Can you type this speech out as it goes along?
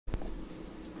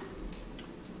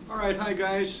Alright, hi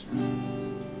guys.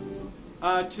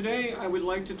 Today I would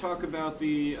like to talk about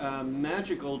the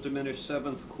magical diminished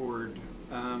 7th chord,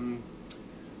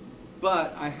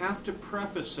 but I have to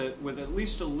preface it with at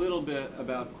least a little bit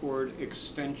about chord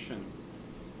extension,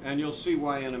 and you'll see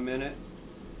why in a minute.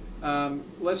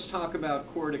 Let's talk about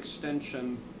chord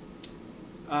extension.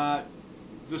 The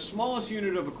smallest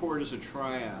unit of a chord is a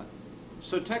triad,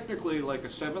 so technically like a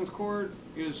 7th chord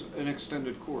is an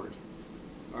extended chord.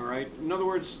 All right. In other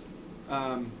words,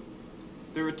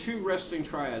 there are two resting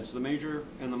triads, the major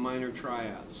and the minor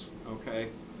triads. Okay.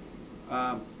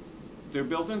 They're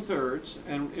built in thirds,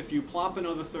 and if you plop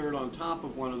another third on top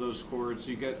of one of those chords,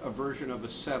 you get a version of a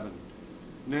 7.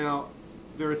 Now,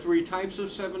 there are three types of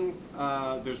 7.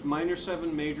 There's minor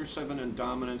 7, major 7, and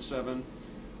dominant 7.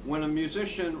 When a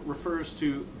musician refers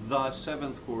to the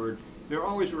 7th chord, they're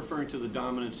always referring to the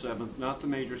dominant 7th, not the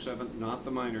major 7th, not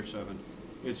the minor 7th.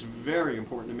 It's very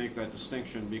important to make that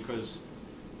distinction because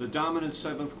the dominant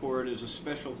 7th chord is a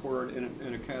special chord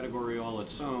in a category all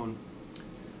its own.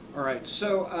 All right,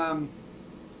 so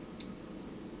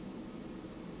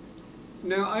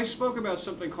now I spoke about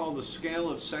something called the scale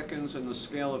of seconds and the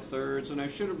scale of thirds, and I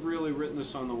should have really written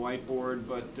this on the whiteboard,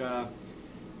 but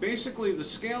basically the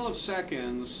scale of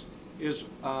seconds is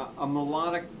a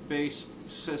melodic-based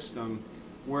system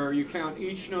where you count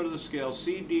each note of the scale,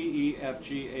 C, D, E, F,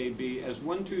 G, A, B, as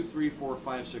 1, 2, 3, 4,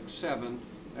 5, 6, 7.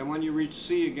 And when you reach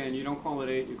C again, you don't call it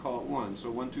 8, you call it 1. So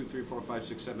 1, 2, 3, 4, 5,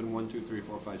 6, 7, 1, 2, 3,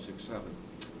 4, 5, 6, 7.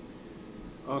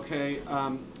 Okay,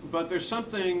 but there's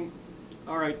something,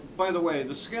 all right, by the way,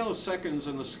 the scale of seconds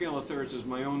and the scale of thirds is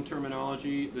my own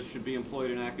terminology. This should be employed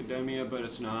in academia, but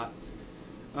it's not.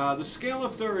 The scale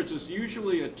of thirds is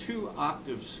usually a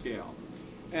 2-octave scale.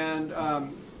 And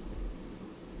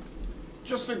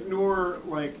just ignore,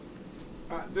 like,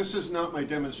 this is not my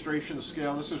demonstration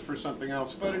scale, this is for something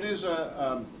else, but it is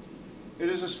a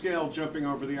scale jumping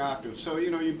over the octave. So,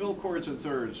 you know, you build chords in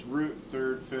thirds, root,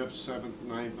 third, fifth, 7th,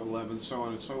 9th, 11th, so on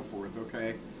and so forth,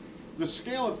 okay? The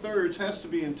scale of thirds has to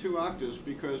be in 2 octaves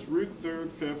because root, third,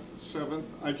 5th, 7th,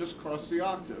 I just crossed the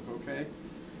octave, okay?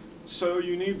 So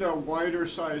you need the wider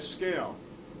size scale.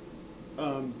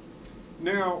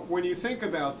 Now, when you think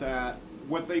about that,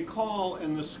 what they call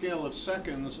in the scale of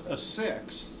seconds a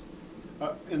 6th,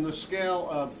 in the scale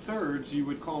of thirds you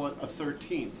would call it a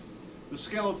 13th. The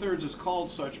scale of thirds is called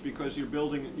such because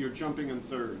you're jumping in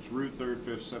thirds, root, third,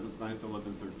 5th, 7th, 9th,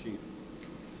 11th, 13th.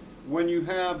 When you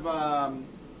have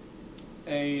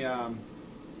a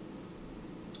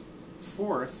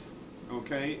fourth,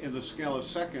 okay, in the scale of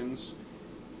seconds,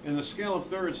 in the scale of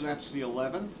thirds that's the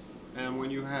 11th, and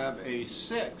when you have a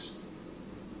 6th,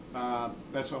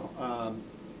 that's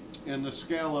in the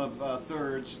scale of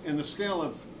thirds, in the scale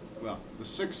of, well, the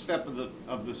 6th step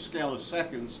of the scale of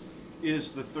seconds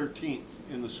is the 13th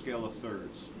in the scale of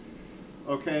thirds.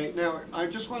 Okay, now I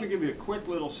just want to give you a quick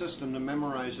little system to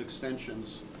memorize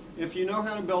extensions. If you know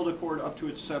how to build a chord up to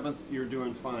its 7th, you're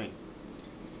doing fine.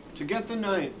 To get the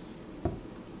 9th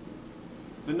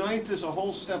is a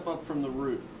whole step up from the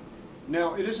root.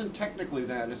 Now, it isn't technically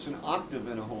that, it's an octave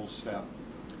and a whole step.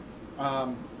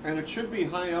 And it should be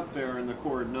high up there in the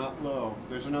chord, not low.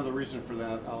 There's another reason for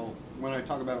that. When I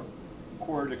talk about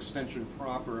chord extension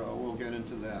proper, we'll get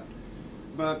into that.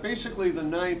 But basically the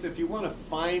 9th, if you want to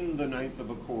find the 9th of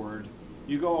a chord,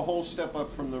 you go a whole step up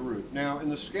from the root. Now, in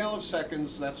the scale of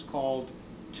seconds, that's called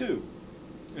 2.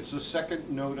 It's the 2nd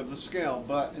note of the scale.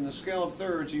 But in the scale of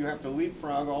thirds, you have to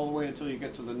leapfrog all the way until you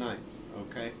get to the 9th.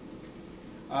 Okay?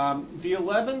 The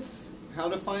 11th, how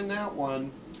to find that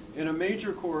one? In a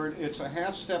major chord, it's a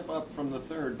half step up from the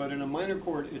third, but in a minor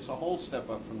chord, it's a whole step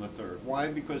up from the third.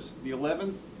 Why? Because the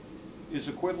 11th is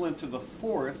equivalent to the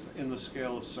 4th in the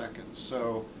scale of seconds.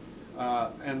 So,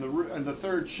 and the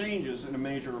third changes in a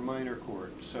major or minor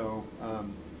chord. So,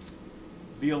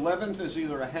 the 11th is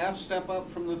either a half step up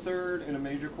from the third in a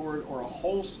major chord or a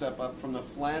whole step up from the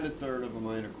flatted third of a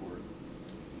minor chord.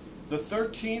 The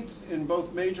 13th in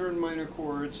both major and minor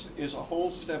chords is a whole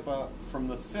step up from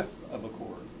the 5th of a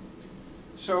chord.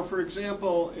 So, for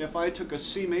example, if I took a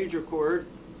C major chord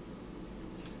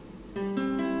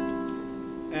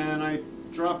and I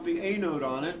dropped the A note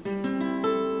on it,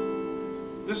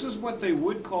 this is what they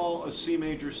would call a C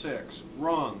major 6.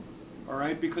 Wrong, all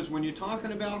right? Because when you're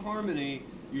talking about harmony,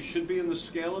 you should be in the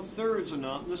scale of thirds and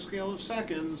not in the scale of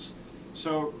seconds.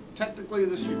 So technically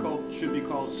this should be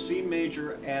called C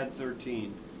major add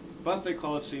 13. But they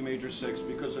call it C major 6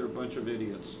 because they're a bunch of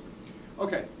idiots.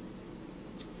 Okay.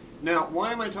 Now,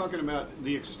 why am I talking about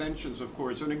the extensions of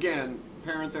chords? And again,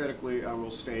 parenthetically, I will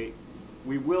state,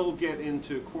 We will get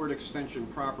into chord extension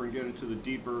proper and get into the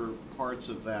deeper parts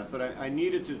of that, but I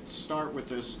needed to start with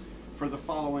this for the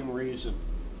following reason.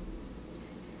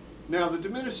 Now, the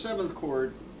diminished 7th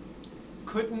chord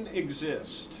couldn't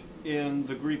exist in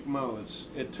the Greek modes.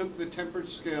 It took the tempered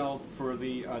scale for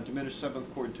the diminished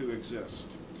 7th chord to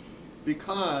exist,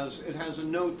 because it has a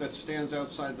note that stands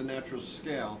outside the natural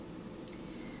scale.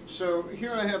 So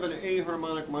here I have an A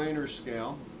harmonic minor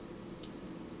scale,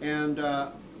 and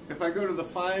if I go to the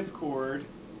 5 chord,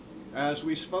 as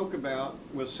we spoke about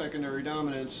with secondary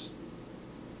dominance,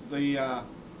 they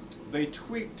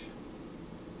tweaked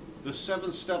the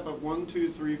 7th step at 1,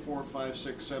 2, 3, 4, 5,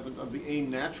 6, 7 of the A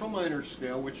natural minor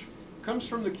scale, which comes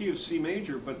from the key of C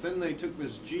major, but then they took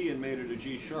this G and made it a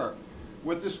G sharp.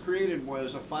 What this created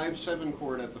was a 5-7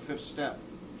 chord at the 5th step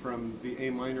from the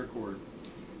A minor chord.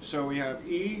 So we have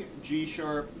E, G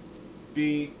sharp,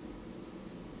 B,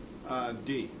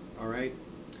 D, all right?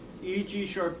 E, G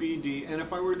sharp, B, D, and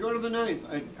if I were to go to the 9th,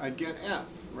 I'd get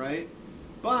F, right?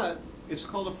 But it's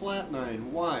called a flat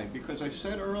 9. Why? Because I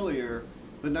said earlier,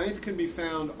 the 9th can be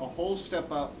found a whole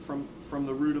step up from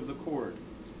the root of the chord,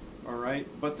 all right?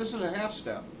 But this is a half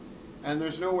step, and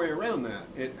there's no way around that.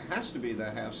 It has to be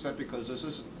that half step because this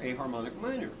is a harmonic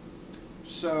minor.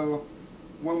 So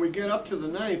when we get up to the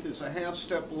 9th, it's a half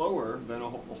step lower than a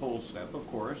whole step, of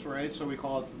course, right? So we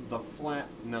call it the flat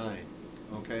 9,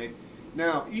 okay?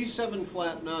 Now, E7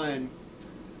 flat 9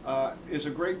 is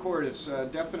a great chord. It's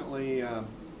definitely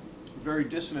very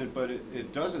dissonant, but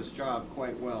it does its job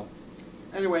quite well.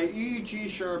 Anyway, E, G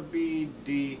sharp, B,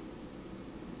 D,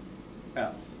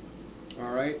 F.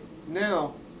 All right?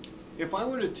 Now, if I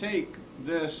were to take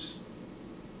this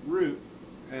root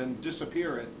and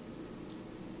disappear it,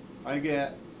 I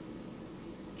get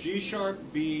G sharp,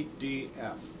 B, D,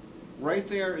 F. Right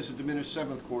there is a diminished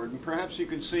 7th chord, and perhaps you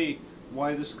can see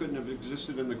why this couldn't have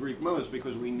existed in the Greek modes,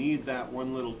 because we need that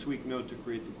one little tweak note to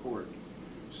create the chord.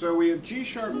 So we have G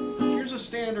sharp. Here's a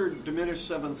standard diminished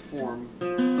 7th form.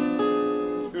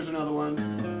 Here's another one.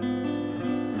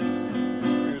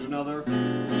 Here's another.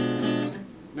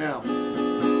 Now,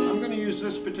 I'm going to use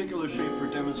this particular shape for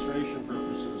demonstration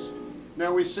purposes.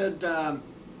 Now we said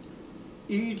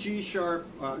E, G sharp,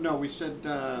 no, we said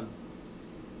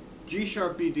G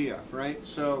sharp, B, D, F, right?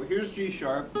 So here's G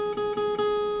sharp,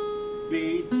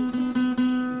 B,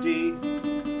 D,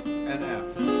 and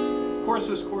F. Of course,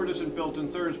 this chord isn't built in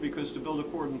thirds, because to build a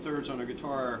chord in thirds on a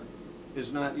guitar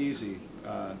is not easy.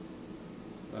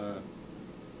 Let's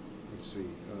see,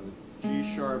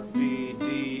 G sharp, B,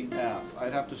 D, F.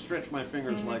 I'd have to stretch my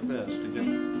fingers like this to get,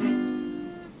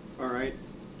 all right?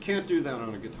 Can't do that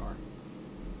on a guitar.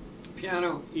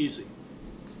 Piano, easy.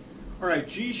 All right,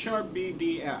 G sharp, B,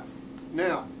 D, F.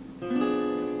 Now,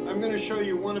 I'm going to show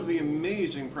you one of the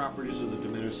amazing properties of the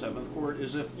diminished 7th chord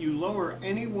is if you lower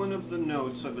any one of the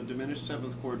notes of a diminished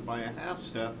 7th chord by a half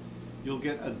step, you'll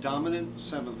get a dominant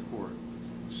 7th chord.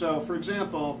 So, for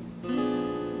example,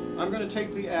 I'm going to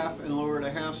take the F and lower it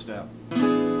a half step. I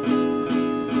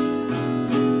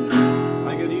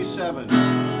get E7.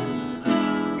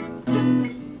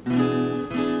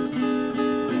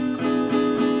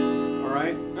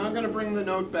 I'm going to bring the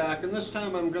note back, and this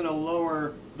time I'm going to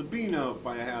lower the B note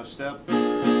by a half step.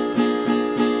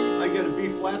 I get a B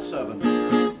flat 7.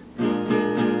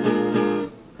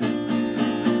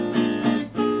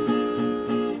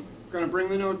 Going to bring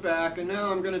the note back, and now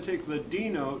I'm going to take the D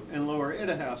note and lower it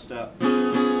a half step.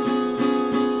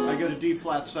 I get a D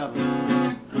flat 7.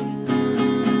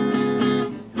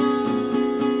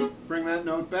 Bring that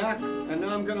note back, and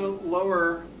now I'm going to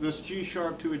lower this G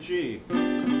sharp to a G.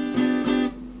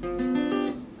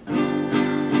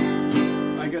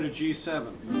 Get a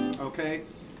G7, okay?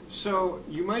 So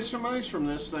you might surmise from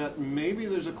this that maybe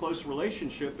there's a close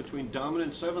relationship between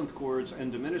dominant 7th chords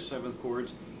and diminished 7th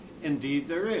chords. Indeed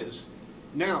there is.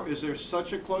 Now, is there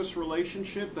such a close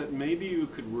relationship that maybe you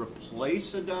could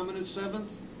replace a dominant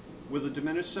 7th with a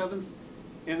diminished 7th?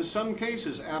 In some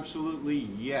cases, absolutely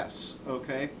yes,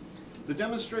 okay? The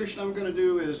demonstration I'm going to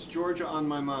do is Georgia on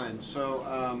my mind. So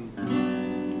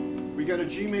we got a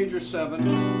G major 7,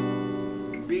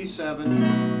 B7,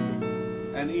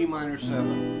 and E minor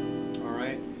 7, all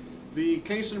right? The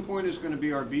case in point is going to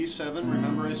be our B7.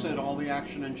 Remember I said all the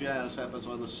action in jazz happens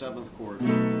on the 7th chord.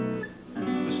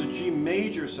 This is G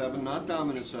major 7, not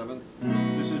dominant 7.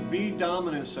 This is B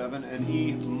dominant 7 and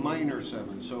E minor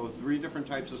 7, so 3 different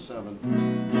types of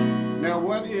 7. Now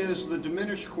what is the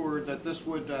diminished chord that this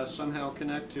would somehow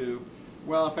connect to?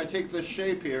 Well, if I take this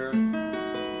shape here,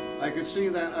 I could see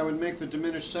that I would make the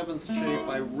diminished 7th shape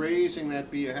by raising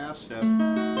that B a half step.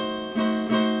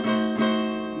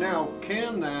 Now,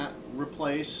 can that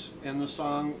replace in the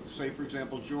song, say for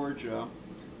example Georgia,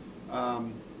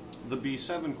 the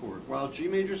B7 chord. Well, G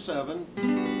major 7,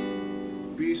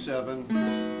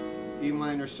 B7, E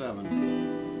minor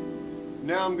 7.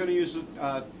 Now I'm going to use it.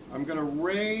 I'm going to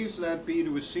raise that B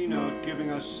to a C note, giving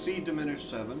us C diminished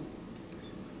 7.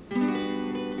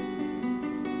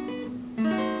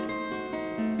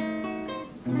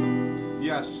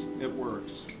 Yes, it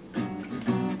works.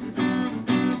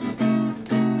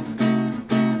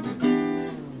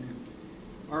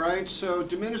 Alright, so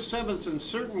diminished sevenths in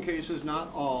certain cases, not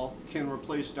all, can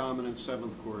replace dominant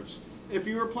seventh chords. If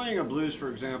you were playing a blues, for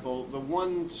example, the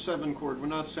 1-7 chord would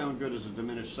not sound good as a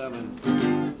diminished 7.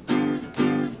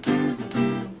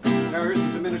 Now here's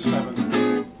a diminished 7.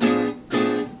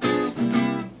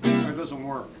 That doesn't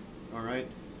work, alright?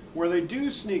 Where they do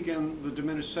sneak in the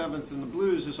diminished seventh in the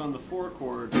blues is on the 4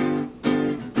 chord.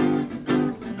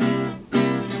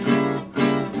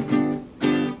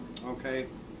 Okay?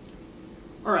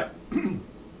 Alright.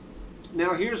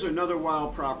 Now here's another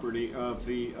wild property of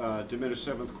the diminished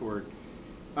seventh chord.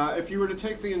 If you were to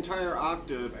take the entire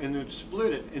octave and then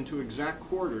split it into exact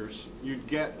quarters, you'd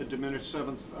get a diminished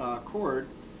seventh chord.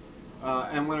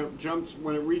 And when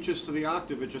it reaches to the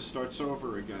octave, it just starts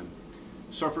over again.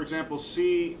 So for example,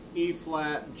 C, E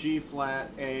flat, G flat,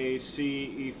 A,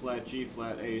 C, E flat, G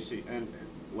flat, A, C, and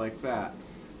like that.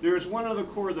 There's one other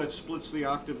chord that splits the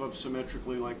octave up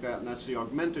symmetrically like that, and that's the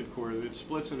augmented chord. It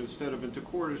splits it, instead of into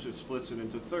quarters, it splits it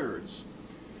into thirds.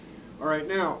 All right,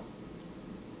 now,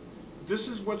 this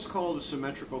is what's called a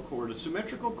symmetrical chord. A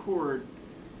symmetrical chord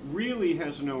really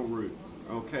has no root,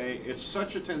 okay? It's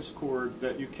such a tense chord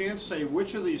that you can't say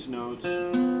which of these notes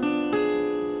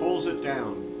pulls it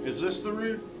down. Is this the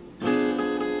root?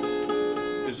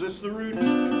 Is this the root?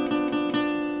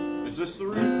 Is this the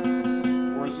root?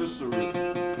 Or is this the root?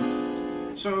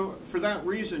 So, for that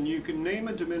reason, you can name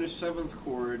a diminished seventh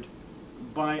chord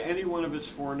by any one of its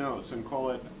 4 notes and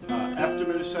call it F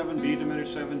diminished 7, B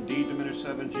diminished 7, D diminished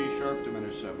 7, G sharp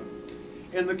diminished 7.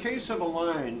 In the case of a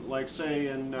line, like say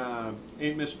in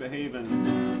Ain't Misbehavin',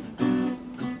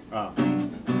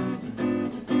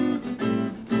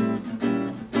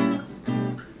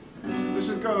 this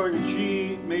is going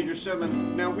G major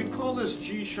 7. Now we'd call this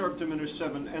G sharp diminished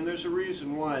 7, and there's a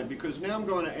reason why. Because now I'm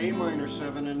going to A minor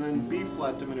 7 and then B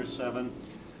flat diminished 7.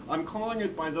 I'm calling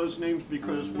it by those names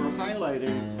because we're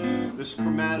highlighting this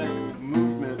chromatic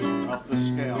movement up the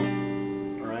scale.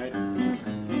 All right.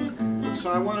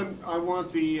 So I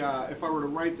want the if I were to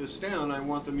write this down, I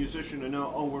want the musician to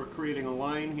know, oh, we're creating a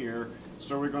line here.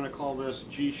 So we're going to call this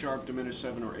G sharp diminished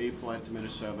 7 or A flat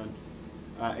diminished 7.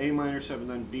 A minor 7,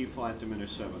 then B flat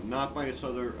diminished 7. Not by its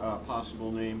other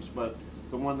possible names, but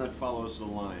the one that follows the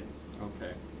line.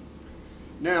 Okay.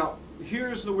 Now,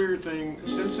 here's the weird thing.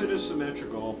 Since it is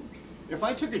symmetrical, if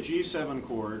I took a G7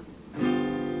 chord,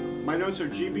 my notes are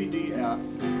G, B, D, F,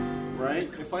 right?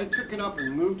 If I took it up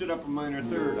and moved it up a minor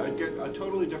third, I'd get a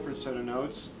totally different set of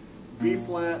notes. B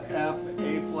flat, F,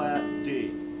 A flat,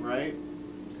 D, right?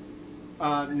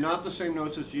 Not the same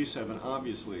notes as G7,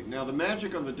 obviously. Now the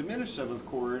magic of the diminished seventh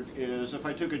chord is if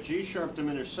I took a G sharp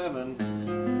diminished 7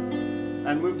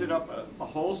 and moved it up a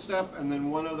whole step and then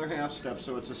one other half step,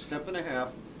 so it's a step and a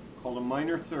half, called a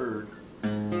minor third.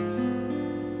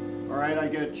 All right, I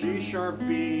get G sharp,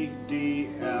 B, D,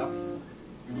 F.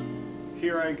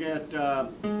 Here I get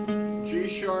G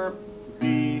sharp,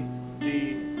 B,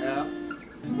 D, F.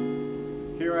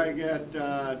 Here I get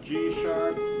G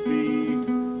sharp, B,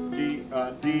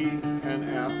 D, and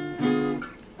F.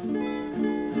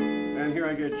 And here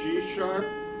I get G sharp,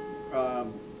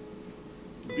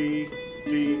 B,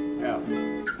 D, F.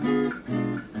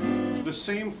 The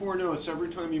same 4 notes every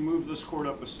time you move this chord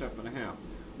up a step and a half.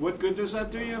 What good does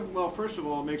that do you? Well, first of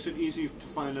all, it makes it easy to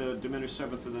find a diminished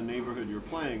seventh in the neighborhood you're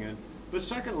playing in. But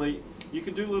secondly, you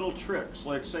can do little tricks,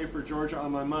 like say for Georgia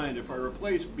on My Mind, if I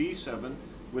replace B7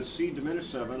 with C diminished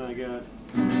 7, I get...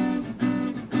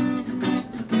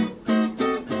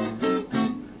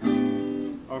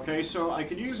 Okay, so I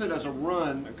could use it as a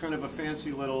run, kind of a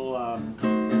fancy little,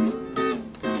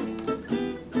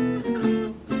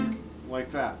 like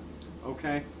that,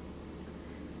 okay?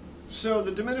 So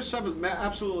the diminished seventh,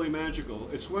 absolutely magical.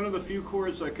 It's one of the few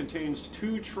chords that contains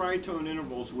 2 tritone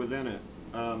intervals within it.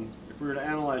 If we were to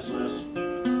analyze this,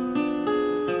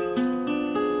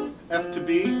 F to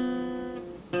B,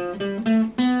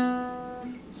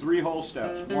 3 whole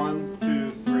steps, 1,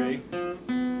 2, 3,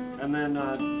 and then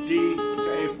D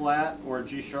to A flat or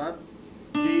G sharp,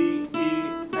 D, E,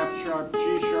 F sharp,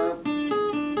 G sharp,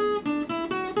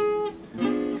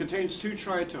 contains 2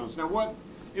 tritones. Now what,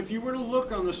 if you were to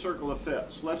look on the circle of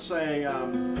fifths, let's say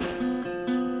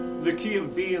the key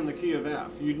of B and the key of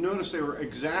F. You'd notice they were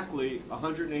exactly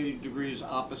 180 degrees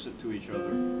opposite to each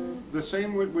other. The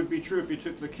same would be true if you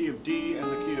took the key of D and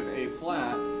the key of A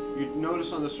flat. You'd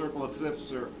notice on the circle of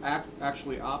fifths they're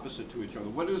actually opposite to each other.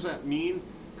 What does that mean?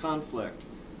 Conflict.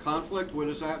 Conflict, what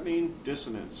does that mean?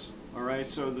 Dissonance. All right,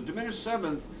 so the diminished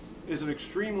seventh is an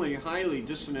extremely highly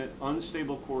dissonant,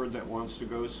 unstable chord that wants to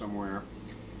go somewhere.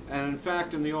 And in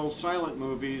fact, in the old silent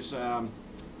movies,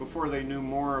 before they knew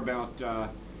more about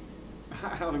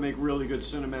how to make really good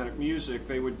cinematic music,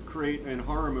 they would create, in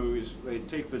horror movies, they'd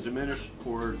take the diminished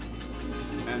chord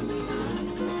and do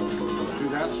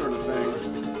that sort of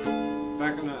thing.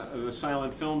 Back in the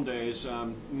silent film days,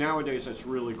 nowadays that's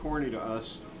really corny to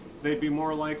us. They'd be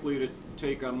more likely to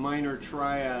take a minor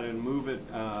triad and move it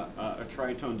a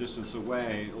tritone distance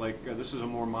away. Like this is a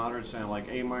more modern sound, like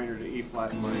A minor to E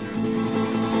flat minor.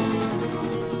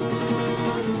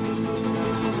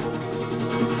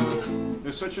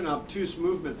 There's such an obtuse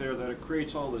movement there that it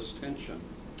creates all this tension.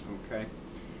 Okay,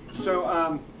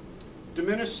 so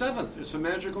diminished seventh, it's a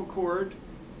magical chord.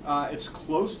 It's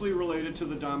closely related to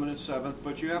the dominant seventh,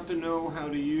 but you have to know how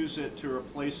to use it to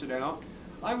replace it out.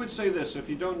 I would say this, if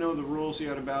you don't know the rules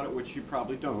yet about it, which you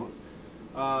probably don't,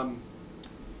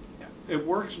 it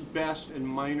works best in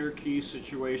minor key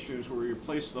situations where you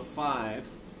place the 5,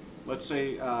 let's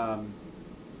say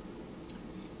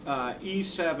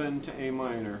E7 to A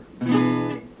minor.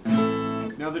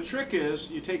 Now the trick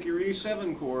is, you take your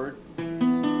E7 chord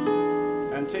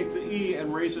and take the E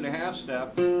and raise it a half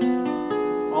step.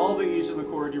 All the E's in the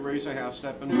chord, you raise a half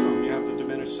step, and boom, you have the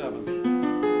diminished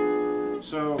seventh.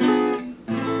 So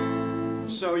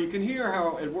you can hear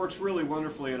how it works really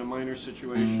wonderfully in a minor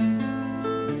situation.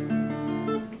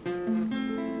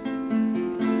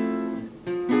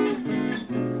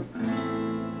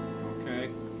 Okay.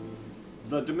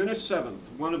 The diminished seventh,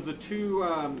 one of the two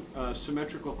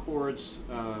symmetrical chords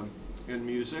in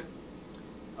music.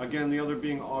 Again, the other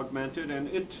being augmented, and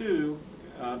it too,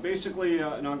 basically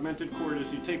an augmented chord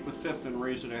is you take the fifth and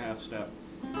raise it a half step.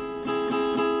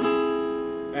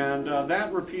 And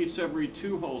that repeats every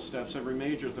 2 whole steps, every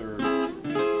major third.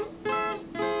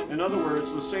 In other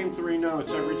words, the same 3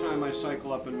 notes every time I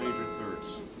cycle up in major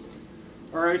thirds.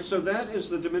 All right, so that is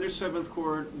the diminished seventh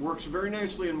chord. Works very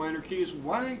nicely in minor keys.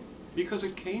 Why? Because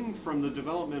it came from the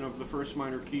development of the first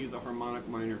minor key, the harmonic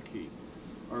minor key.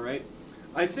 All right,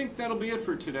 I think that'll be it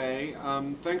for today.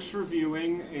 Thanks for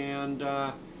viewing, and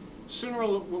sooner or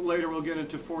later we'll get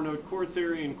into 4-note chord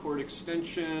theory and chord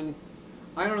extension.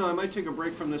 I don't know, I might take a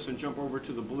break from this and jump over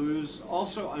to the blues.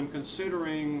 Also, I'm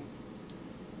considering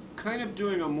kind of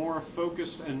doing a more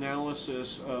focused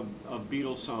analysis of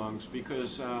Beatles songs,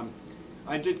 because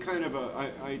I did kind of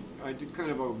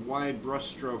a wide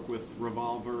brushstroke with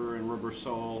Revolver and Rubber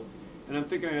Soul, and I'm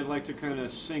thinking I'd like to kind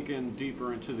of sink in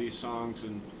deeper into these songs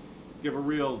and give a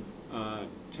real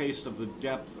taste of the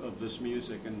depth of this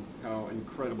music and how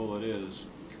incredible it is.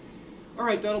 All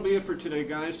right, that'll be it for today,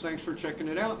 guys. Thanks for checking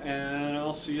it out, and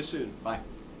I'll see you soon. Bye.